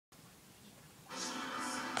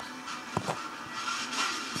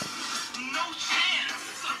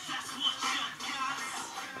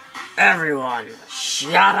Everyone,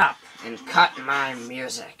 shut up and cut my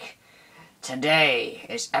music. Today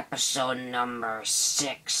is episode number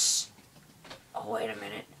 6. Oh, wait a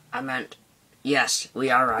minute. Yes, we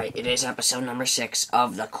are right. It is episode number 6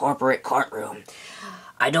 of the Corporate Courtroom.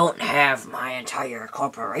 I don't have my entire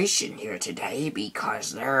corporation here today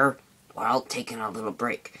because they're, taking a little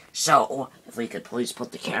break. So, if we could please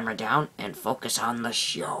put the camera down and focus on the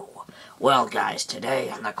show. Well, guys,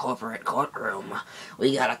 today on the Corporate Courtroom,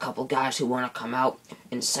 we got a couple guys who want to come out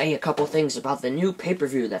and say a couple things about the new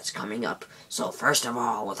pay-per-view that's coming up. So, first of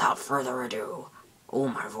all, without further ado, oh,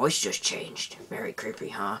 my voice just changed. Very creepy,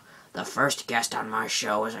 huh? The first guest on my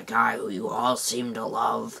show is a guy who you all seem to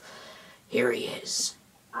love. Here he is.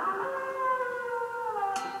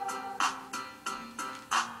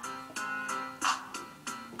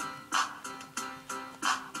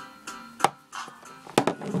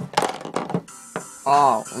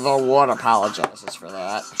 Oh, the Ward apologizes for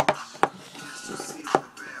that.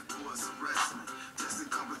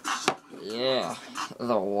 Yeah,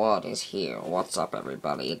 the Ward is here. What's up,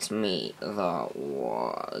 everybody? It's me, the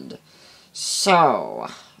Ward. So,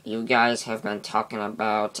 you guys have been talking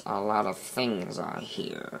about a lot of things, I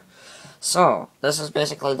hear. So, this is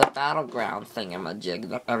basically the battleground thingamajig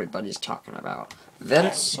that everybody's talking about.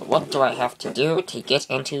 Vince, what do I have to do to get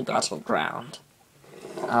into battleground?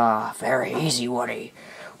 Very easy, Woody.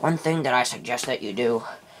 One thing that I suggest that you do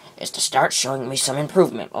is to start showing me some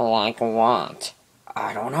improvement. Like what?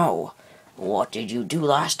 I don't know. What did you do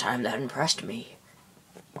last time that impressed me?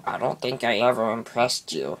 I don't think I ever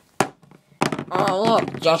impressed you. Oh,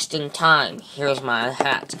 look, just in time. Here's my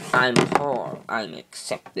hat. I'm poor. I'm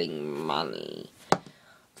accepting money.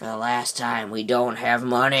 For the last time, we don't have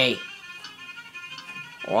money.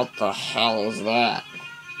 What the hell is that?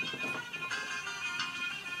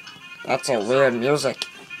 That's a weird music. You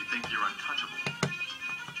think you're untouchable?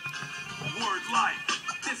 Word life.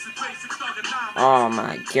 This is basic thugonomics. Oh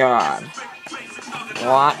my god.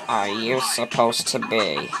 What are you supposed to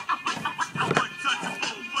be?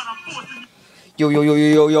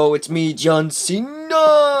 Yo, it's me, John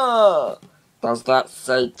Cena! Does that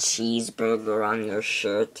say cheeseburger on your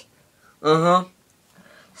shirt? Uh-huh.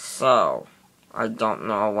 So, I don't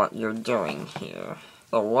know what you're doing here.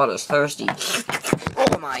 The water's thirsty.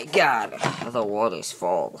 Oh my god, the water's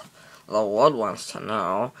full. The Ward wants to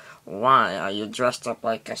know, why are you dressed up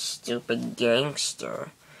like a stupid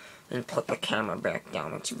gangster? And put the camera back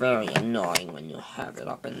down. It's very annoying when you have it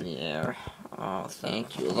up in the air. Oh,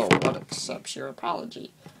 thank you. The Ward accepts your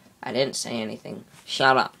apology. I didn't say anything.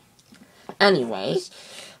 Shut up. Anyways,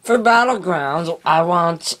 for Battlegrounds, I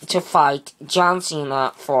want to fight John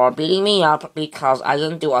Cena for beating me up because I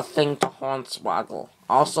didn't do a thing to Hornswoggle.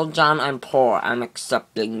 Also, John, I'm poor. I'm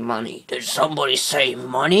accepting money. Did somebody say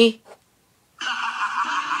money?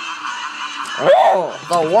 Oh,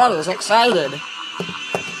 the Ward is excited.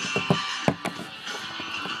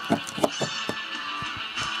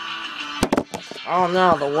 Oh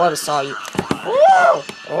no, the Ward saw you. Oh!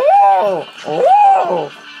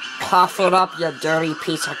 Cough it up, you dirty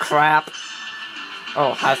piece of crap.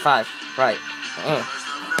 Oh, high five. Right.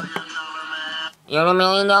 You're the $1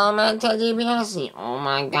 million man, Ted DiBiase. Oh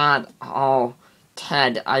my god. Oh,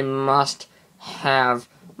 Ted, I must have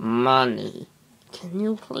money. Can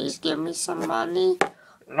you please give me some money?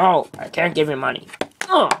 No, I can't give you money.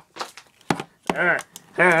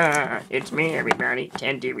 It's me, everybody.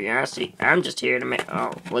 Ted DiBiase. I'm just here to make...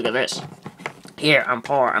 Oh, look at this. Here, I'm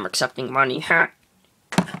poor. I'm accepting money.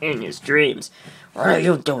 In his dreams. What are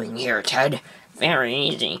you doing here, Ted? Very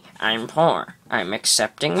easy. I'm poor. I'm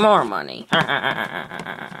accepting more money.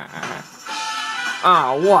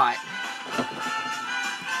 Oh, what?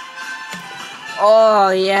 Oh,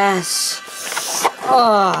 yes.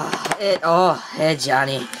 Hey,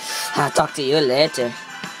 Johnny. I'll talk to you later.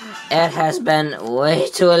 It has been way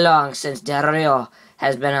too long since Del Rio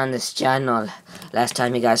has been on this channel. Last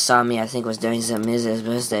time you guys saw me, I think, was during the Miz's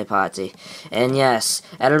birthday party. And yes,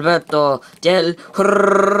 Alberto Del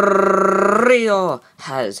Rio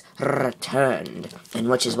has returned. And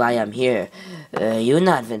which is why I'm here. You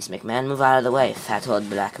not, Vince McMahon. Move out of the way, fat old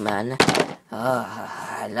black man. Oh,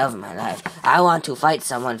 I love my life. I want to fight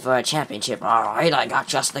someone for a championship. Alright, I got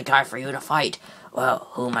just the guy for you to fight. Well,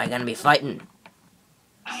 who am I gonna be fighting?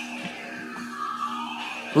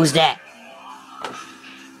 Who's that?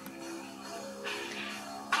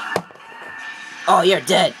 Oh, you're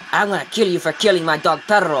dead. I'm gonna kill you for killing my dog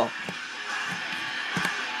Perro.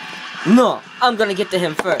 No, I'm gonna get to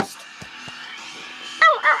him first.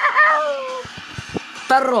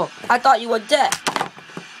 Perro, I thought you were dead.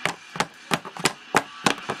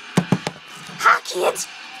 Hi, kids.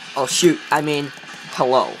 Oh, shoot. I mean,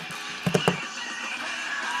 hello.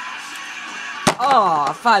 Oh,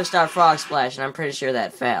 a 5-star frog splash, and I'm pretty sure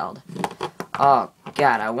that failed. Oh,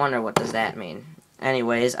 God, I wonder what does that mean.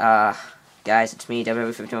 Anyways, guys, it's me,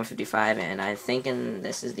 WW5155, and I'm thinking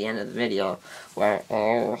this is the end of the video, where,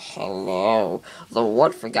 oh, hello. Though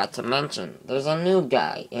what forgot to mention, there's a new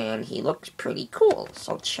guy, and he looks pretty cool,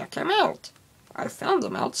 so check him out. I found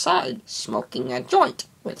him outside, smoking a joint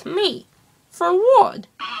with me, for wood.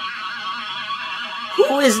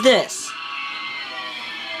 Who is this?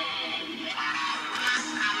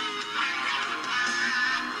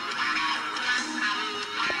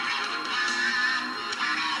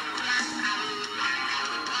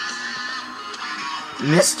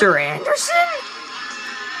 Mr. Anderson?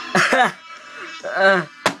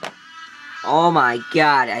 Oh my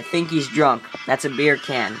God, I think he's drunk. That's a beer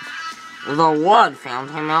can. The Wood found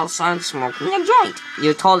him outside smoking a joint.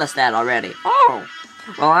 You told us that already. Oh,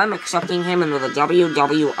 well, I'm accepting him into the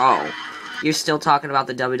WWO. You're still talking about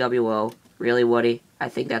the WWO? Really, Woody? I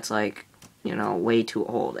think that's like, you know, way too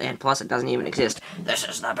old. And plus, it doesn't even exist. This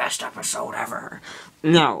is the best episode ever.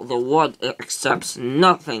 No, the Wood accepts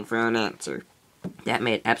nothing for an answer. That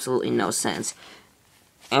made absolutely no sense.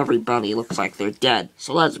 Everybody looks like they're dead,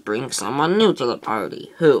 so let's bring someone new to the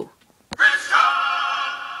party. Who? Christian!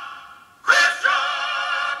 Christian!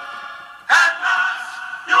 At last,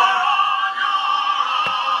 you're on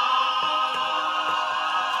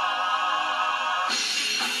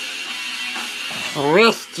your own.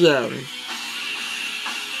 Christian!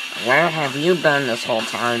 Where have you been this whole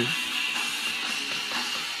time?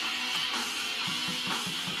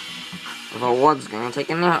 The Wood's gonna take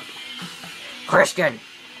a nap. Christian!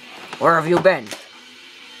 Where have you been?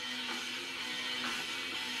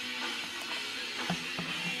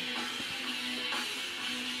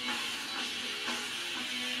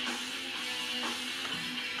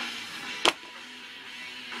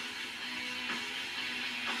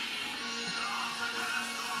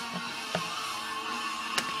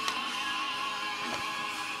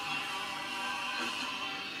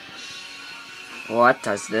 What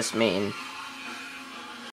does this mean?